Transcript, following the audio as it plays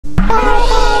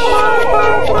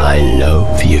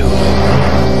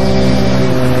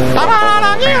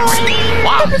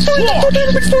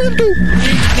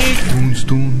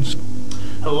Nicktoons.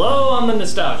 Hello, I'm the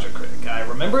Nostalgia Critic. I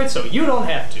remember it so you don't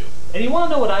have to. And you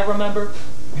wanna know what I remember?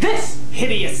 This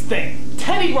hideous thing!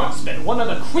 Teddy Ruxpin, one of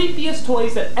the creepiest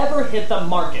toys that ever hit the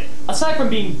market. Aside from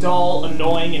being dull,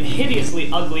 annoying, and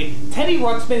hideously ugly, Teddy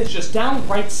Ruxpin is just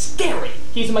downright scary.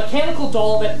 He's a mechanical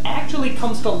doll that actually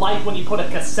comes to life when you put a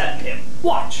cassette in him.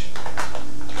 Watch!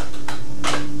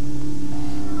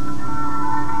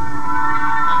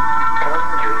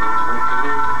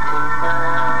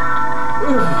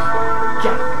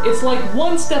 Yeah, it's like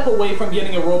one step away from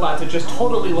getting a robot to just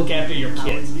totally look after your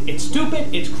kids. It's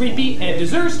stupid, it's creepy, and it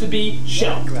deserves to be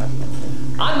shelved.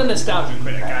 I'm the Nostalgia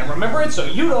Critic. I remember it so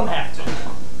you don't have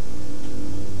to.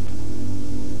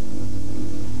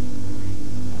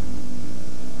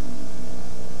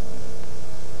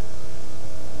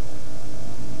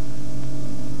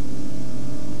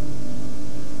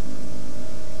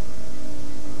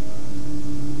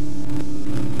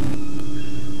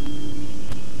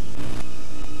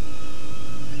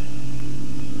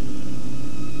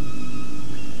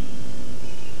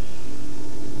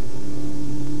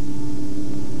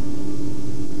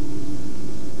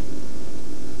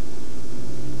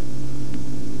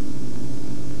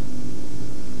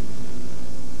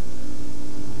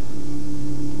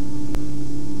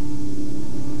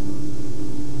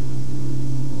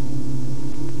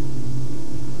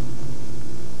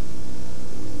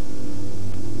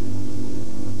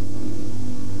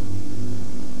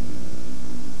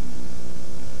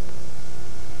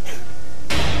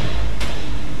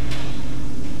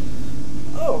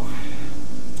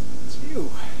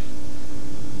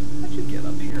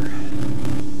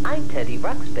 Teddy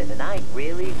Ruxpin, and I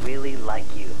really, really like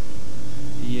you.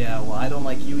 Yeah, well, I don't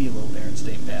like you, you little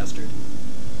Berenstain bastard.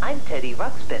 I'm Teddy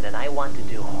Ruxpin, and I want to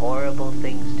do horrible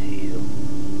things to you.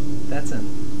 That's an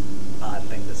odd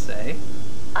thing to say.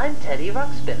 I'm Teddy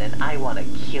Ruxpin, and I want to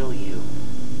kill you.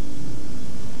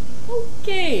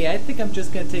 Okay, I think I'm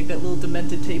just gonna take that little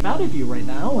demented tape out of you right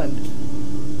now, and...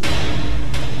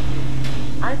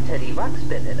 I'm Teddy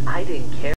Ruxpin, and I didn't care